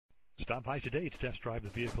Stop by today to test drive the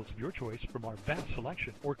vehicles of your choice from our vast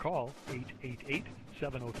selection or call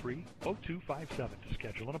 888-703-0257 to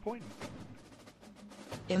schedule an appointment.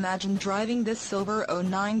 Imagine driving this silver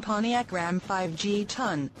 '09 Pontiac Ram 5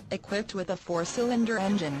 GT, equipped with a 4-cylinder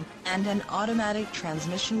engine and an automatic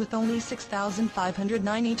transmission with only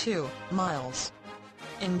 6,592 miles.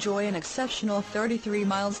 Enjoy an exceptional 33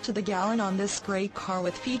 miles to the gallon on this great car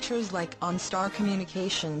with features like OnStar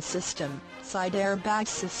Communication System, side airbag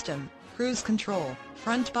system, cruise control,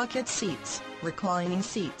 front bucket seats, reclining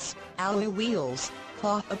seats, alloy wheels,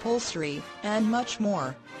 cloth upholstery, and much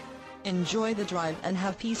more. Enjoy the drive and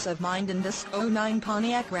have peace of mind in this '09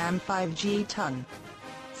 Pontiac Ram 5 GT.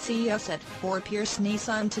 See us at Fort Pierce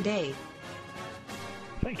Nissan today.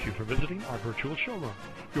 Thank you for visiting our virtual showroom.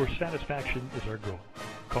 Your satisfaction is our goal.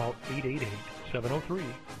 Call 888-703-0257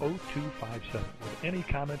 with any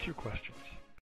comments or questions.